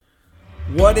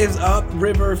What is up,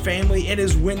 River family? It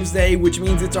is Wednesday, which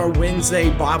means it's our Wednesday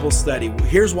Bible study.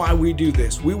 Here's why we do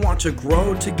this. We want to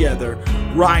grow together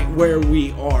right where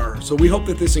we are. So we hope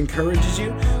that this encourages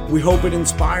you. We hope it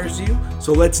inspires you.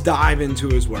 So let's dive into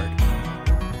His Word.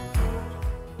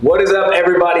 What is up,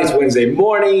 everybody? It's Wednesday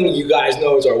morning. You guys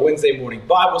know it's our Wednesday morning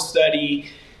Bible study.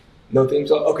 No theme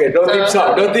song? Okay, no theme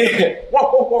song. No theme.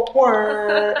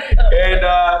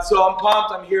 And so I'm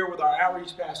pumped. I'm here with our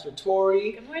outreach pastor,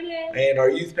 Tori. Good morning. And our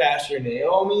youth pastor,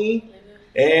 Naomi.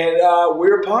 And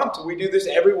we're pumped. We do this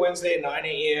every Wednesday at 9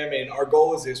 a.m. And our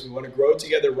goal is this. We want to grow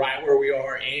together right where we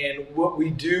are. And what we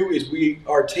do is we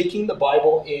are taking the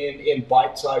Bible in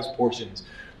bite-sized portions.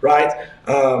 Right?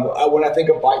 When I think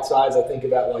of bite-sized, I think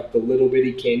about like the little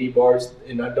bitty candy bars.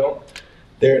 And I don't...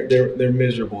 They're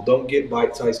miserable. Don't get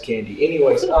bite-sized candy.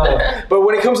 Anyways, but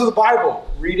when it comes to the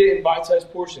Bible, read it in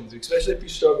bite-sized portions, especially if you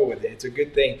struggle with it. It's a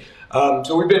good thing.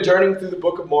 So we've been journeying through the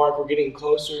book of Mark. We're getting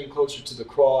closer and closer to the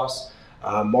cross.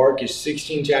 Mark is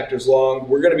 16 chapters long.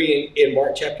 We're going to be in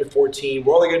Mark chapter 14.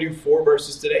 We're only going to do 4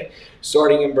 verses today,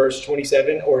 starting in verse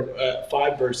 27, or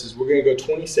 5 verses. We're going to go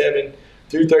 27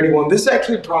 through 31. This is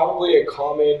actually probably a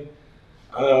common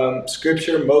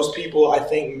scripture. Most people, I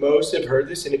think most have heard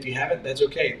this, and if you haven't, that's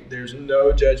okay. There's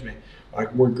no judgment.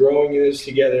 Like, we're growing in this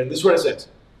together. And this is what it says.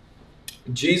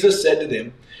 Jesus said to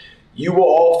them, "You will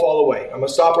all fall away." I'm going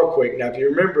to stop real quick. Now, if you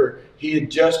remember, he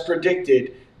had just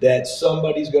predicted that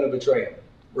somebody's going to betray him,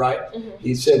 right? Mm-hmm.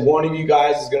 He said, one of you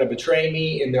guys is going to betray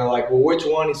me. And they're like, well, which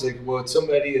one? He's like, well, it's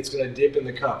somebody that's going to dip in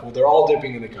the cup. Well, they're all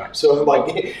dipping in the cup. So,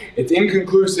 like, it's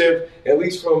inconclusive, at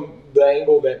least from the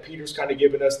angle that Peter's kind of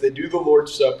given us. They do the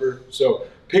Lord's Supper. So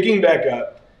picking back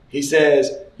up, he says,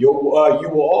 you will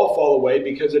all fall away,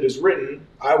 because it is written,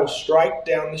 I will strike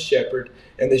down the shepherd,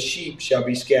 and the sheep shall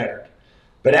be scattered.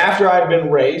 But after I have been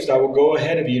raised, I will go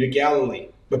ahead of you to Galilee.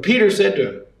 But Peter said to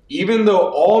him, even though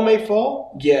all may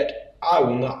fall, yet I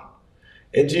will not.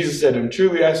 And Jesus said to him,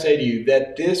 truly I say to you,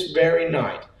 that this very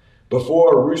night,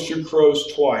 before a rooster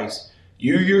crows twice,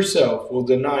 you yourself will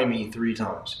deny me 3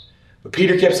 times. But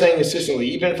Peter kept saying insistently,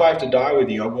 even if I have to die with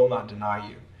you, I will not deny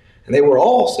you. And they were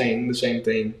all saying the same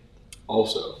thing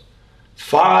also.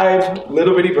 5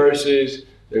 little bitty verses.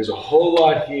 There's a whole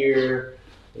lot here.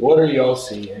 What are y'all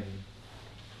seeing?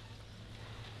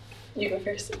 You go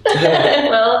first.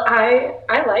 Well,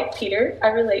 I like Peter. I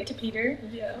relate to Peter.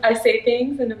 Yeah. I say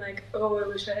things and I'm like, oh, I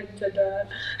wish I hadn't said that.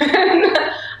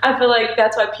 I feel like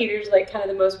that's why Peter's like kind of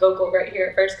the most vocal right here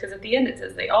at first, because at the end it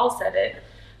says they all said it.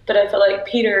 But I feel like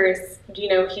Peter is,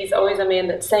 he's always a man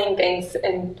that's saying things,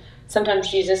 and sometimes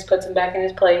Jesus puts him back in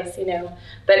his place,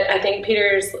 But I think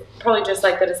Peter's probably just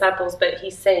like the disciples, but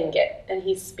he's saying it, and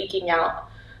he's speaking out,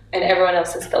 and everyone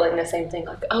else is feeling the same thing,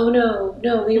 like, oh,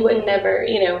 no, we would never,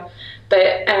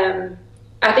 But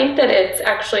I think that it's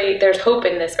actually, there's hope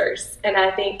in this verse, and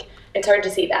I think it's hard to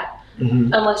see that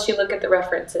unless you look at the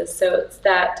references. So it's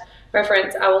that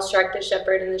reference, I will strike the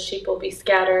shepherd, and the sheep will be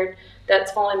scattered.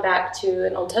 That's falling back to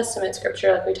an Old Testament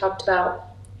scripture like we talked about.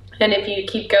 And if you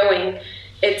keep going,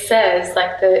 it says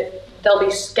like they'll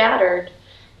be scattered,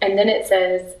 and then it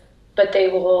says, but they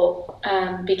will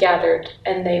be gathered,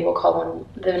 and they will call on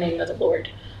the name of the Lord.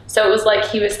 So it was like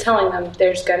he was telling them,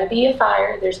 there's going to be a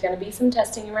fire, there's going to be some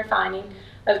testing and refining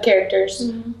of characters,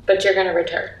 but you're going to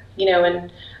return.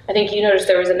 And I think you noticed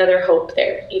there was another hope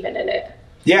there, even in it.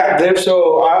 Yeah,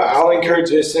 so I'll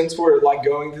encourage this. Since we're like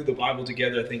going through the Bible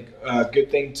together, I think a good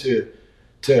thing to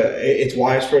it's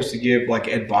wise for us to give like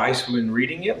advice when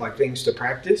reading it, like things to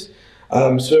practice.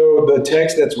 So the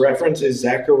text that's referenced is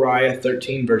Zechariah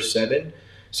 13 verse 7.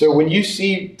 So when you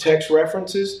see text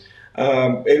references,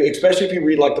 especially if you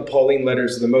read like the Pauline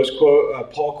letters,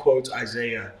 Paul quotes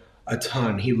Isaiah a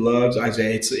ton. He loves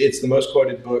Isaiah. It's the most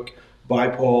quoted book by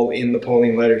Paul in the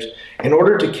Pauline letters. In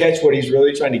order to catch what he's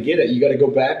really trying to get at, you got to go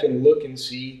back and look and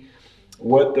see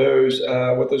what those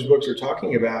books are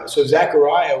talking about. So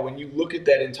Zechariah, when you look at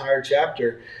that entire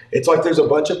chapter, it's like there's a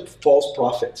bunch of false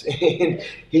prophets, and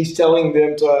he's telling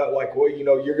them to like, well,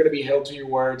 you're going to be held to your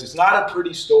words. It's not a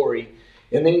pretty story.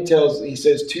 And then he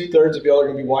says 2/3 of y'all are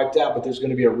going to be wiped out, but there's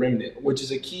going to be a remnant, which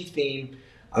is a key theme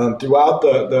throughout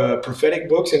the prophetic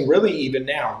books, and really even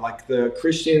now, like the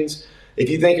Christians. If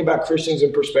you think about Christians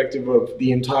in perspective of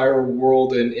the entire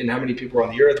world and how many people are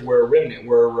on the earth, we're a remnant.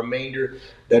 We're a remainder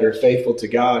that are faithful to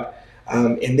God.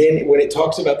 And then when it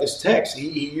talks about this text,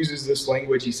 he uses this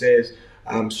language. He says,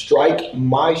 strike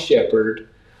my shepherd.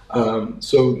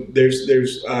 So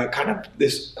there's kind of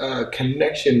this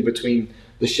connection between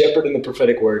the shepherd and the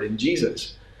prophetic word and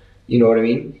Jesus. You know what I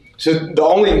mean? So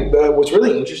what's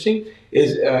really interesting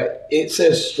is it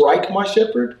says strike my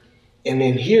shepherd. And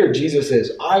then here Jesus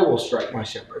says, I will strike my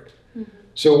shepherd. Mm-hmm.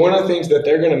 So one of the things that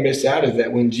they're going to miss out is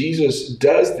that when Jesus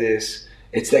does this,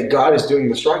 it's that God is doing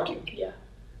the striking. Yeah.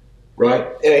 Right?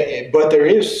 But there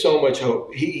is so much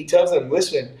hope. He tells them,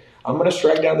 listen, I'm going to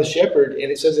strike down the shepherd,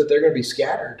 and it says that they're going to be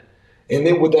scattered. And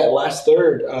then with that last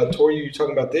third, Tori, you're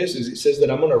talking about this, is it says that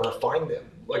I'm going to refine them.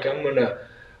 Like I'm going to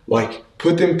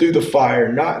put them through the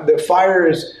fire. Not the fire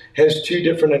has two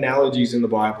different analogies in the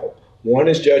Bible. One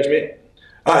is judgment.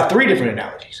 Three different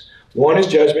analogies. One is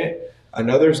judgment,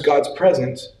 another is God's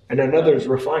presence, and another is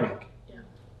refining. Yeah.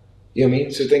 You know what I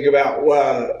mean? So think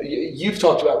about, you've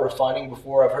talked about refining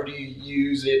before. I've heard you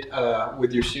use it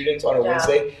with your students on a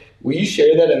Wednesday. Will you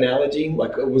share that analogy?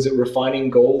 Like, was it refining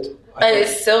gold?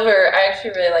 Silver. I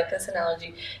actually really like this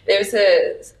analogy. There's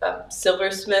a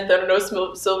silversmith. I don't know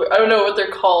silver. I don't know what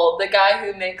they're called. The guy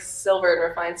who makes silver and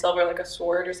refines silver, like a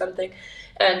sword or something.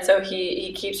 And so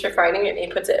he keeps refining it, and he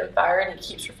puts it in fire, and he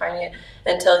keeps refining it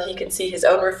until he can see his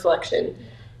own reflection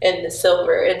in the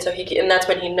silver. And so and that's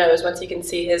when he knows. Once he can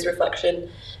see his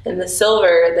reflection in the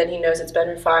silver, then he knows it's been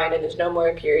refined and there's no more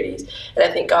impurities. And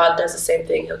I think God does the same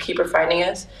thing. He'll keep refining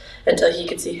us until he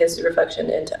can see his reflection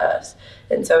into us.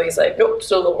 And so he's like, nope,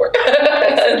 still a little more.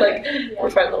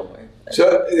 Refine a little more.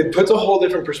 So it puts a whole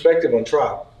different perspective on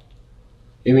trial.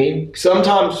 You mean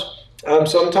sometimes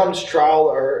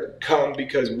trial come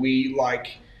because we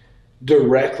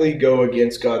directly go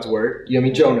against God's word. You know, I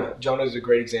mean, Jonah is a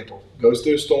great example. Goes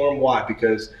through a storm. Why?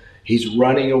 Because he's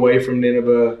running away from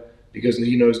Nineveh because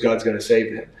he knows God's going to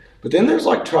save him. But then there's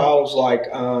trials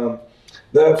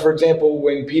for example,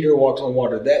 when Peter walks on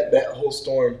water, that whole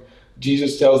storm,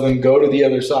 Jesus tells them, go to the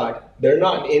other side. They're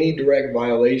not in any direct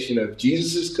violation of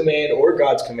Jesus' command or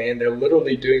God's command. They're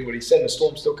literally doing what he said, and the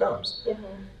storm still comes. Mm-hmm.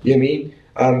 You know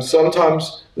what I mean?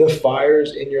 Sometimes the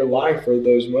fires in your life are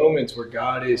those moments where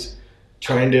God is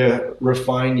trying to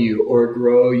refine you or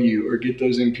grow you or get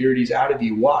those impurities out of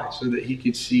you. Why? So that he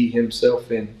could see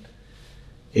himself in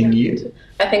you.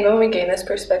 I think when we gain this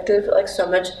perspective, so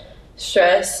much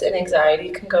stress and anxiety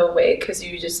can go away because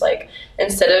you just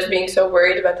instead of being so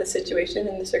worried about the situation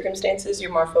and the circumstances,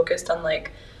 you're more focused on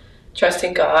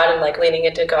trusting God and leaning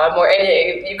into God more.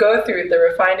 And you go through the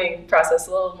refining process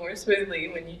a little more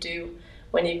smoothly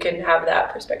when you can have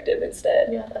that perspective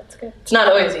instead. Yeah, that's good. It's not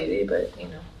always easy, but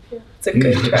it's a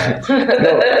good try.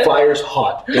 No, fire's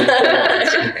hot.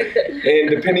 And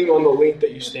depending on the length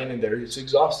that you stand in there, it's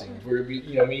exhausting. You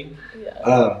know what I mean?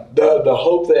 Yeah. The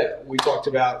hope that we talked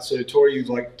about. So Tori,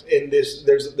 in this,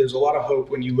 there's a lot of hope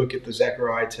when you look at the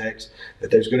Zechariah text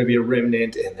that there's going to be a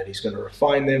remnant and that he's going to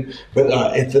refine them. But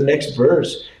at the next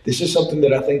verse, this is something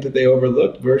that I think that they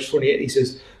overlooked. Verse 28, he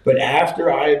says, "But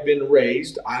after I have been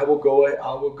raised, I will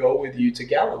go with you to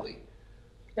Galilee."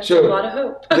 That's a lot of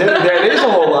hope. There is a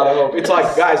whole lot of hope. It's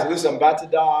guys, listen, I'm about to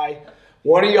die.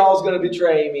 One of y'all is going to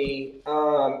betray me.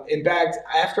 In fact,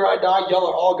 after I die, y'all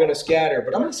are all going to scatter.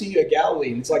 But I'm going to see you at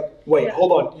Galilee. And it's wait,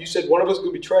 hold on. You said one of us is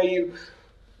going to betray you.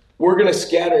 We're going to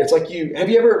scatter. It's have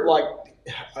you ever,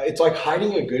 it's like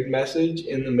hiding a good message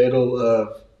in the middle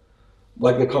of,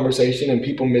 the conversation and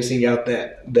people missing out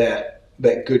that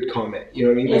good comment. You know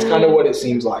what I mean? That's kind of what it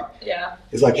seems like. Yeah.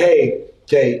 It's hey,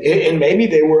 okay, and maybe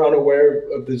they were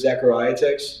unaware of the Zechariah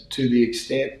text to the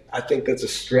extent, I think that's a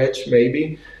stretch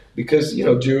maybe, because,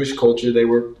 Jewish culture, they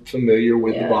were familiar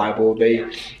with the Bible, or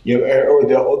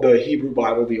the Hebrew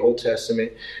Bible, the Old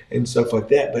Testament, and stuff like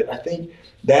that. But I think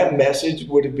that message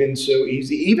would have been so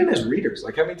easy, even as readers.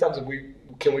 How many times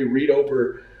can we read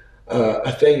over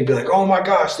a thing and be oh my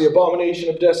gosh, the abomination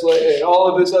of desolation and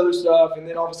all of this other stuff, and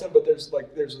then all of a sudden, but there's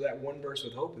that one verse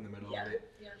with hope in the middle of it.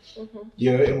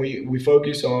 Mm-hmm. And we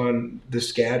focus on the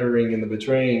scattering and the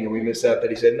betraying, and we miss out that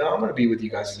he said, no, I'm going to be with you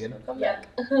guys again. Come back.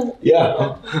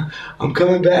 Yeah, I'm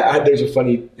coming back.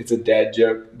 It's a dad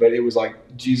joke, but it was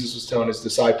Jesus was telling his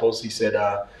disciples, he said,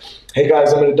 hey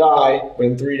guys, I'm going to die, but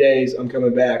in 3 days I'm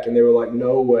coming back. And they were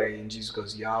no way. And Jesus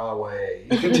goes, Yahweh.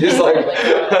 Just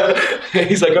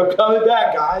he's I'm coming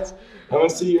back, guys. I'm going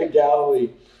to see you in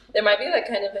Galilee. There might be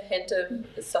kind of a hint of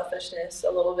selfishness a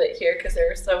little bit here because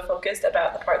they're so focused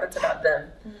about the part that's about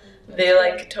them. Mm-hmm. They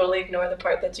totally ignore the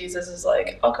part that Jesus is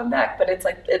I'll come back, but it's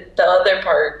the other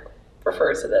part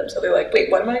refers to them. So they're wait,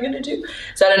 what am I going to do?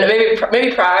 So I don't know,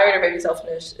 maybe pride or maybe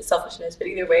selfishness, but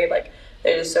either way,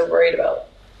 they're just so worried about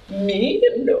me?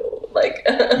 No.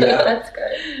 Yeah. That's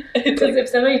good. Because if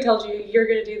somebody tells you you're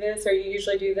going to do this or you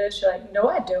usually do this, you're no,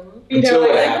 I don't. You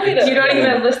don't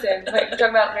even listen. Talk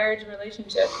about marriage and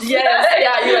relationships. Yes.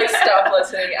 Yeah, you stop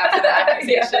listening after the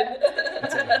accusation.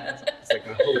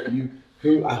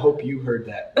 It's I hope you heard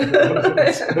that.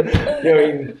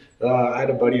 I had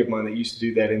a buddy of mine that used to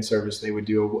do that in service. They would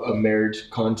do a marriage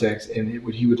context, and he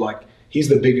would he's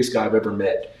the biggest guy I've ever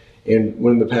met. And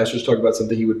when the pastors talked about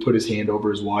something, he would put his hand over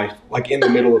his wife, like in the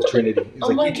middle of Trinity. He's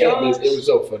like, you can't miss. It was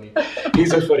so funny.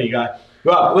 He's a funny guy.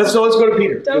 Well, let's go to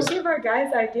Peter. Don't give our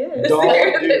guys ideas.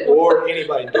 Or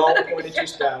anybody. Don't point at your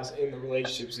spouse in the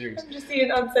relationship series. I'm just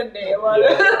seeing on Sunday a lot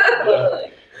of.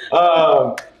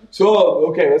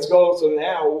 Let's go. So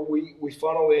now we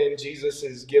funnel in. Jesus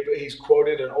he's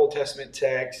quoted an Old Testament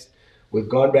text. We've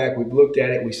gone back. We've looked at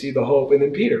it. We see the hope. And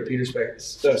then Peter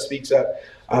speaks up.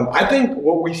 I think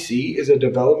what we see is a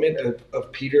development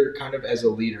of Peter kind of as a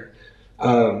leader.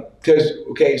 So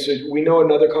we know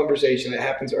another conversation that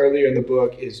happens earlier in the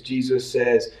book is Jesus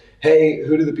says, hey,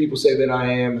 who do the people say that I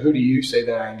am? Who do you say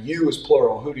that I am? You is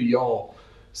plural. Who do y'all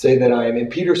say that I am? And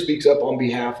Peter speaks up on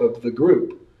behalf of the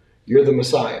group. You're the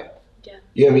Messiah. Yeah.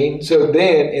 You know what I mean? So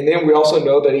then we also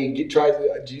know that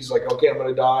Jesus is like, okay, I'm going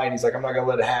to die. And he's like, I'm not going to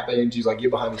let it happen. And Jesus is like,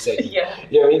 get behind me, Satan. Yeah.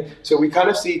 You know what I mean? So we kind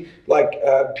of see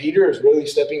Peter is really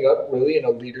stepping up really in a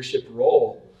leadership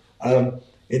role. And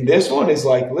this one is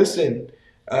like, listen,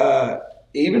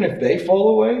 even if they fall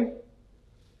away,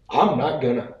 I'm not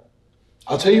gonna.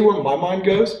 I'll tell you where my mind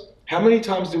goes. How many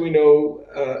times do we know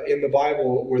in the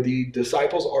Bible where the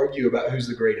disciples argue about who's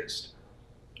the greatest?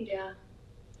 Yeah.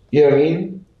 You know what I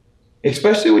mean?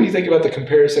 Especially when you think about the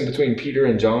comparison between Peter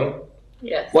and John.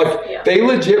 Yes. They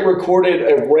legit recorded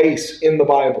a race in the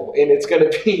Bible, and it's going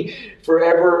to be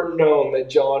forever known that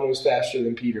John was faster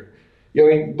than Peter. You know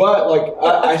what I mean?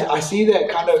 But I see that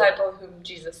kind of disciple whom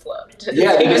Jesus loved.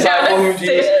 Yeah, the disciple whom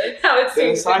Jesus. How it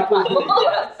seems. The disciple whom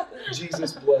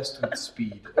Jesus blessed with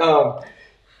speed.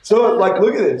 So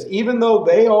look at this. Even though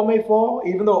all may fall,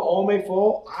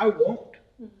 I won't.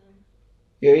 Mm-hmm.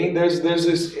 You know what I mean? There's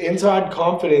this inside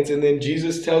confidence, and then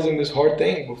Jesus tells him this hard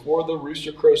thing before the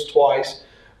rooster crows twice.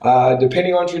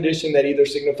 Depending on tradition, that either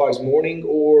signifies morning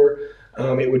or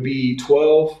it would be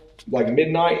 12, like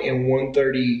midnight, and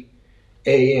 1:30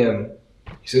 a.m.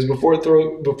 He says, before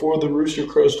the rooster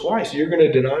crows twice, you're going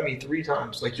to deny me 3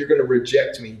 times. Like, you're going to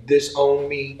reject me, disown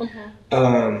me,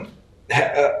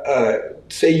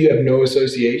 say you have no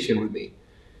association with me.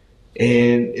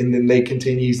 And then they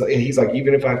continue. He's like,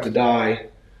 even if I have to die,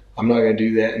 I'm not going to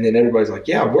do that. And then everybody's like,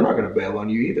 yeah, we're not going to bail on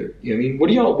you either. You know what I mean? What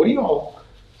do y'all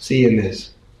see in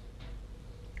this?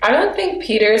 I don't think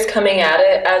Peter's coming at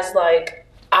it as like,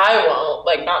 I won't,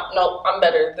 I'm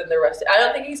better than the rest. I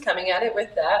don't think he's coming at it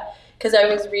with that, because I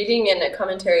was reading in a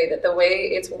commentary that the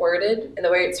way it's worded and the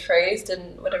way it's phrased in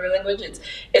whatever language,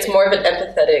 it's more of an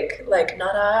empathetic, like,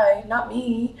 not I, not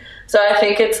me. So I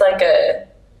think it's like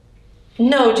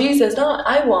no, Jesus,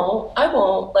 I won't.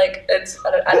 Like, I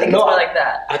think it's more like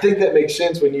that. I think that makes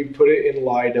sense when you put it in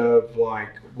light of, like,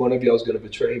 one of y'all's going to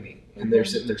betray me. And they're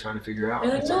sitting there trying to figure out.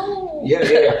 Like, no.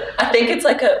 Yeah. I think it's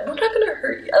like we're not going to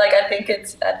hurt you. Like, I think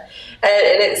it's, and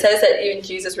it says that even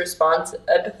Jesus responds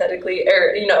empathetically,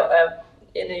 or,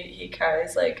 he kind of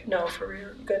is like, no, for real,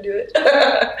 I'm going to do it.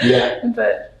 Yeah.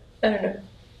 But, I don't know.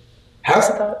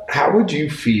 How would you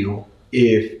feel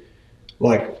if,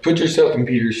 like, put yourself in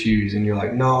Peter's shoes and you're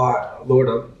like, no,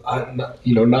 Lord, I'm not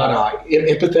I.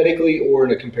 Empathetically or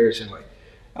in a comparison way.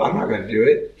 I'm not going to do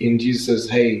it. And Jesus says,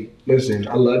 hey, listen,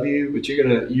 I love you, but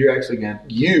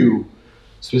you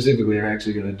specifically are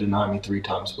actually going to deny me 3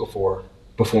 times before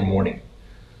morning.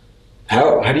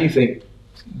 How do you think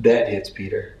that hits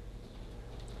Peter?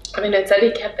 I mean, it said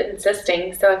he kept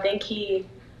insisting, so I think he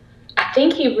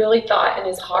really thought in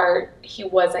his heart he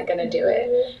wasn't going to do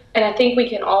it. And I think we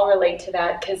can all relate to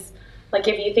that, because, like,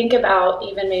 if you think about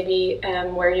even maybe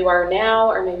where you are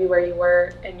now, or maybe where you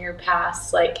were in your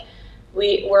past, like,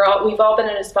 we've all been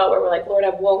in a spot where we're like, Lord,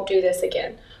 I won't do this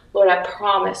again. Lord, I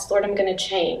promise. Lord, I'm going to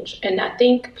change. And I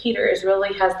think Peter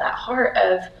really has that heart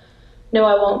of, no,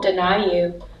 I won't deny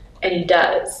you. And he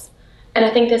does. And I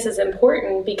think this is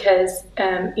important because,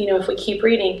 if we keep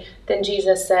reading, then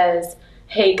Jesus says,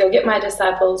 hey, go get my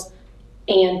disciples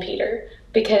and Peter.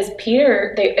 Because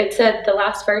Peter, the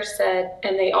last verse said,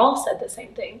 and they all said the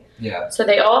same thing. Yeah. So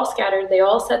they all scattered. They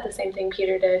all said the same thing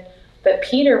Peter did. But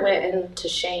Peter went into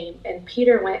shame, and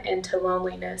Peter went into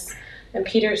loneliness, and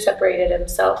Peter separated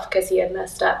himself because he had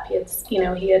messed up. He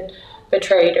had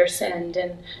betrayed or sinned.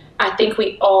 And I think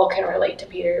we all can relate to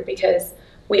Peter, because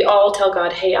we all tell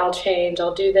God, hey, I'll change,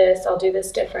 I'll do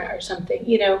this different or something,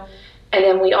 and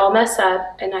then we all mess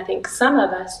up. And I think some of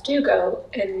us do go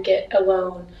and get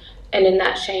alone and in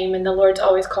that shame. And the Lord's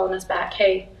always calling us back.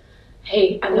 Hey,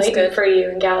 I'm waiting for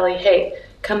you in Galilee. Hey,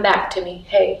 come back to me.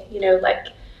 Hey,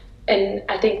 and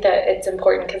I think that it's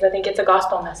important, because I think it's a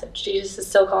gospel message. Jesus is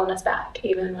still calling us back,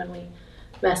 even when we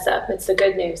mess up. It's the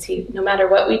good news. No matter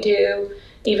what we do,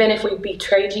 even if we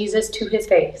betray Jesus to his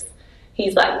face,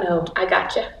 he's like, no, I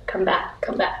got you. Come back.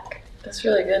 That's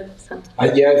really good. So. I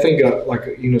think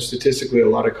statistically, a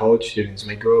lot of college students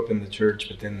may grow up in the church,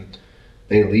 but then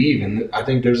they leave, and I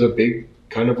think there's a big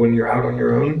kind of when you're out on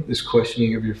your own, this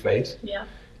questioning of your faith. Yeah.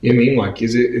 You know what I mean? Like,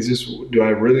 is this? Do I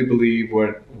really believe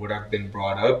what I've been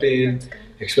brought up in,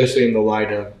 especially in the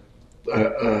light of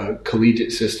a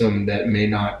collegiate system that may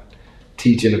not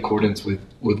teach in accordance with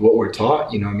what we're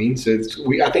taught? You know what I mean? So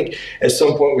I think at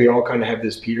some point we all kind of have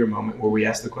this Peter moment where we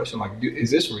ask the question, like,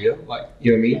 is this real? Like,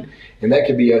 you know what I mean? Yeah. And that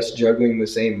could be us juggling the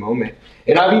same moment.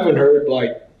 And I've even heard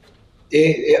like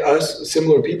us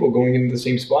similar people going into the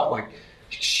same spot, like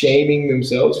shaming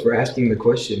themselves for asking the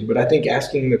question. But I think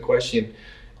asking the question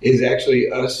is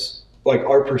actually us, like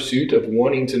our pursuit of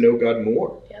wanting to know God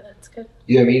more. Yeah, that's good.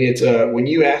 You know what I mean? It's when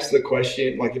you ask the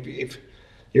question, like if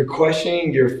you're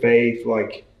questioning your faith,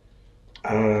 like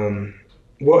any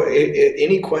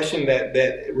question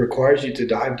that requires you to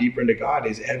dive deeper into God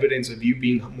is evidence of you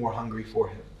being more hungry for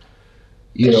Him.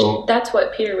 You know, that's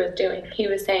what Peter was doing. He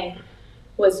was saying,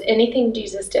 was anything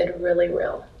Jesus did really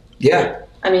real? Yeah.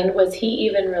 I mean, was He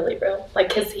even really real? Like,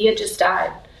 because He had just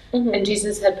died, and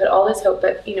Jesus had put all His hope.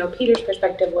 But Peter's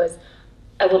perspective was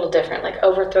a little different, like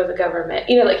overthrow the government.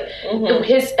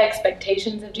 His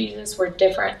expectations of Jesus were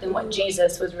different than what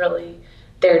Jesus was really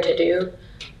there to do.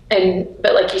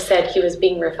 But like you said, He was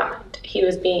being refined. He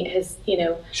was being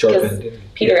sharpened.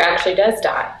 Peter actually does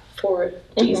die for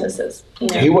Jesus's.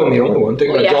 He wasn't the only one.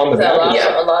 Think about John the Baptist.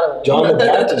 A lot of John the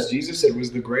Baptist, Jesus said,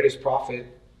 was the greatest prophet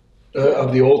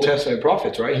of the Old Testament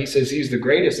prophets, right? He says he's the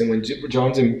greatest. And when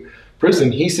John's in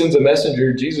prison, he sends a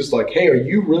messenger to Jesus like, hey, are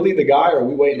you really the guy, or are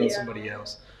we waiting on somebody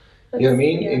else? You know what I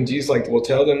mean? Yeah. And Jesus like, well,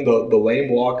 tell them the lame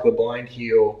walk, the blind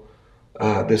heal,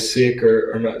 the sick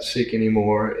are not sick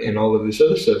anymore, and all of this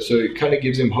other stuff. So it kind of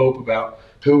gives him hope about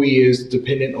who he is,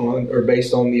 dependent on or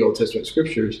based on the Old Testament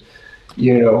scriptures.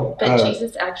 But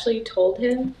Jesus actually told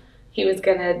him he was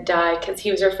going to die, because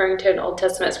he was referring to an Old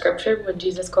Testament scripture when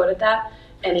Jesus quoted that,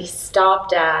 and he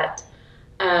stopped at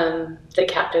the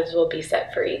captives will be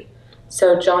set free.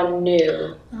 So John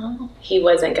knew he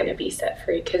wasn't going to be set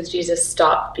free because Jesus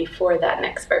stopped before that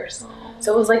next verse.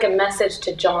 So it was like a message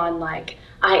to John, like,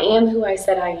 I am who I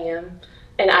said I am,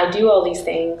 and I do all these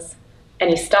things. And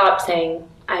he stopped saying,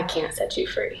 I can't set you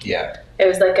free. Yeah. It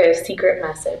was like a secret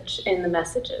message in the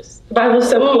messages. The Bible's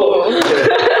so cool. The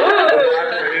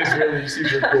Bible is really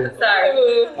super cool. Sorry.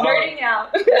 Nerding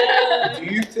out. Do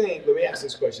you think, let me ask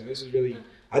this question.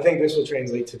 I think this will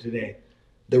translate to today.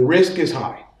 The risk is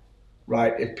high.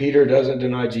 Right? If Peter doesn't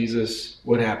deny Jesus,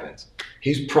 what happens?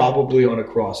 He's probably on a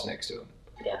cross next to him.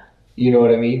 Yeah. You know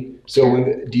what I mean? So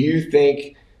do you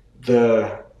think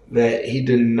that he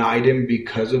denied him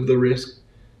because of the risk?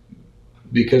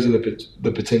 Because of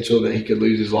the potential that he could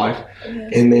lose his life?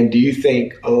 Yes. And then do you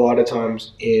think a lot of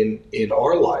times in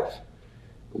our life,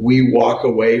 we walk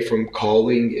away from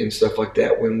calling and stuff like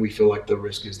that when we feel like the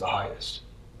risk is the highest?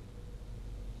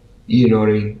 You know what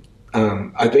I mean?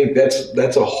 I think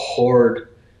that's a hard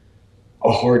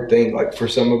thing. Like for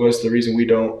some of us, the reason we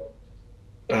don't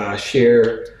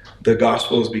share the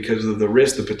gospel is because of the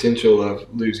risk, the potential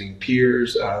of losing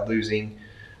peers,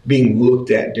 being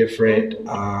looked at different,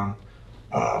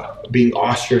 being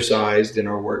ostracized in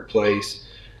our workplace,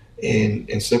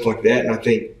 and stuff like that. And I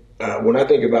think when I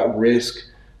think about risk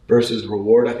versus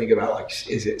reward, I think about, like,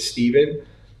 is it Stephen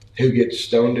who gets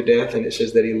stoned to death, and it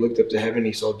says that he looked up to heaven,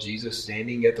 he saw Jesus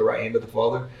standing at the right hand of the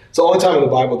Father. It's the only time in the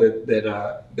Bible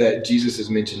that Jesus is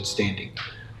mentioned standing,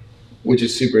 which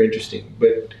is super interesting.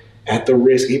 But at the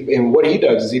risk, and what he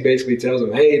does is he basically tells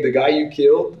them, hey, the guys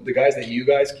that you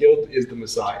guys killed is the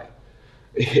Messiah,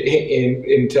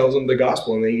 and tells them the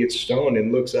gospel. And then he gets stoned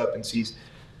and looks up and sees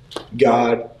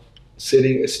God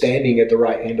standing at the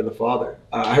right hand of the Father.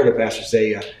 I heard a pastor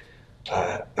say,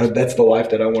 that's the life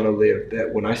that I want to live,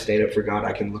 that when I stand up for God,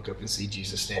 I can look up and see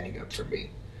Jesus standing up for me.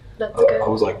 That's good. I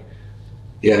was like,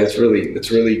 yeah, it's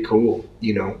really cool,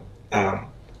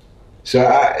 so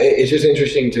it's just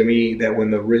interesting to me that when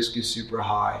the risk is super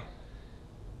high,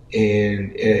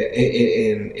 and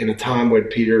in a time when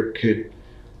Peter could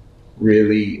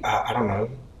really,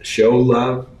 show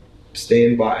love,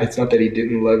 stand by, it's not that he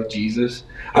didn't love Jesus.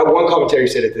 One commentary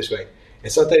said it this way: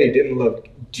 it's not that he didn't love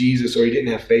Jesus or he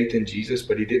didn't have faith in Jesus,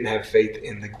 but he didn't have faith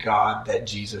in the God that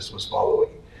Jesus was following.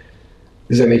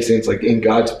 Does that make sense? Like in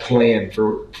God's plan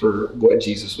for what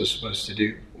Jesus was supposed to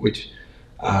do, which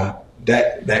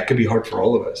that could be hard for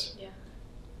all of us. Yeah.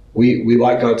 We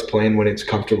like God's plan when it's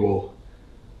comfortable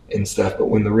and stuff, but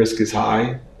when the risk is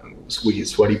high, we get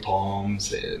sweaty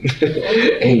palms and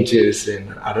anxious,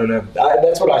 and I don't know.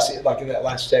 That's what I see. Like in that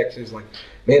last text, is like,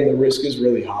 man, the risk is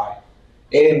really high.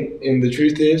 And the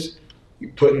truth is,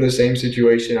 put in the same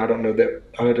situation, I don't know that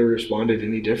I would have responded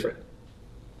any different.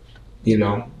 You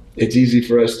know, it's easy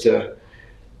for us to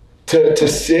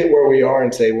sit where we are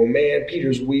and say, well, man,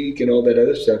 Peter's weak and all that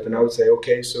other stuff. And I would say,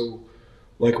 okay, so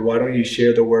like, why don't you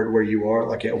share the word where you are,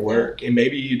 like at work? And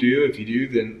maybe you do. If you do,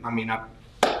 then, I mean,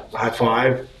 high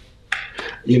five.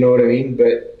 You know what I mean?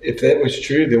 But if that was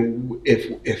true, then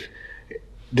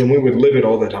then we would live it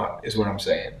all the time, is what I'm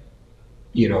saying.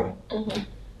 You know? Mm-hmm.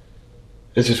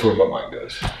 That's just where my mind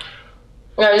goes.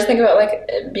 I just think about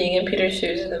like being in Peter's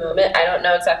shoes in the moment. I don't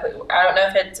know exactly. I don't know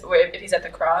if it's if he's at the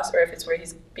cross or if it's where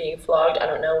he's being flogged. I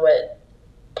don't know what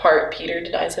part Peter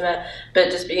denies him at.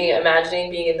 But just imagining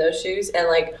being in those shoes and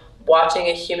like watching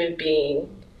a human being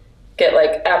get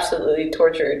like absolutely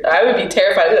tortured. I would be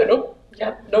terrified. I'd be like, nope.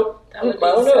 Yeah, nope. I don't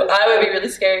know. I would be really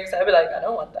scared because I'd be like, I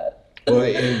don't want that. Well,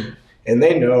 and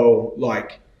they know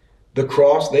like the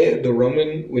cross. The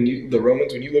Romans when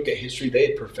you look at history, they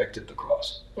had perfected the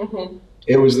cross. Mm-hmm.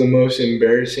 It was the most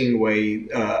embarrassing way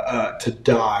to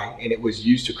die, and it was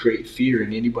used to create fear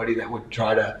in anybody that would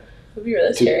try to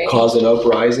cause an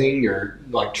uprising or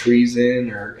like treason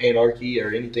or anarchy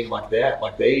or anything like that.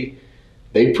 Like they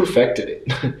perfected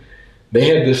it. They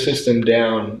had the system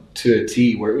down to a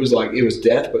T where it was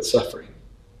death but suffering.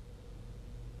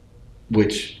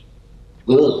 Which,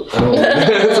 let's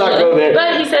not go there.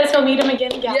 But he says he'll meet him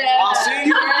again in Galilee. Yeah. I'll see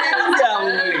you again in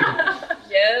Galilee.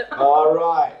 Yep. All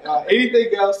right.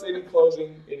 Anything else? Any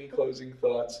closing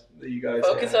thoughts that you guys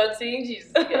focus have? on seeing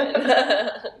Jesus again.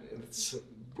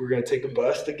 We're gonna take a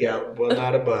bus to Galilee. Well,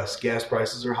 not a bus. Gas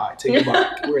prices are high. Take a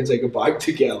bike. We're gonna take a bike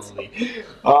to Galilee.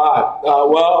 All right.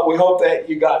 Well, we hope that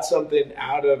you got something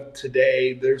out of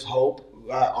today. There's hope.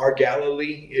 Our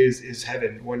Galilee is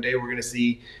heaven. One day we're gonna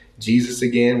see Jesus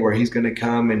again, where He's gonna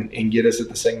come and get us at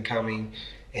the second coming.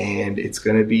 And it's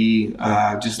going to be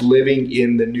just living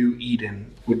in the new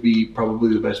Eden would be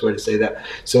probably the best way to say that.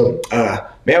 So,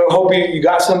 man, I hope you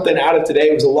got something out of today.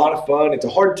 It was a lot of fun. It's a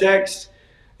hard text,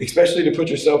 especially to put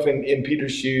yourself in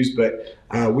Peter's shoes. But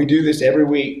we do this every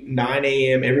week, 9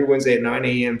 a.m., every Wednesday at 9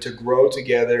 a.m. to grow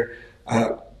together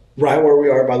right where we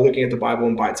are by looking at the Bible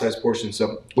in bite-sized portions.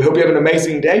 So we hope you have an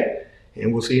amazing day,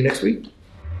 and we'll see you next week.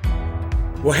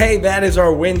 Well, hey, that is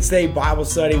our Wednesday Bible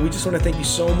study. We just want to thank you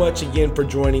so much again for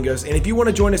joining us. And if you want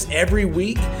to join us every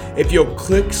week, if you'll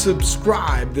click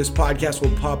subscribe, this podcast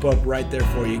will pop up right there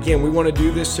for you. Again, we want to do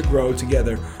this to grow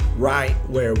together right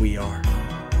where we are.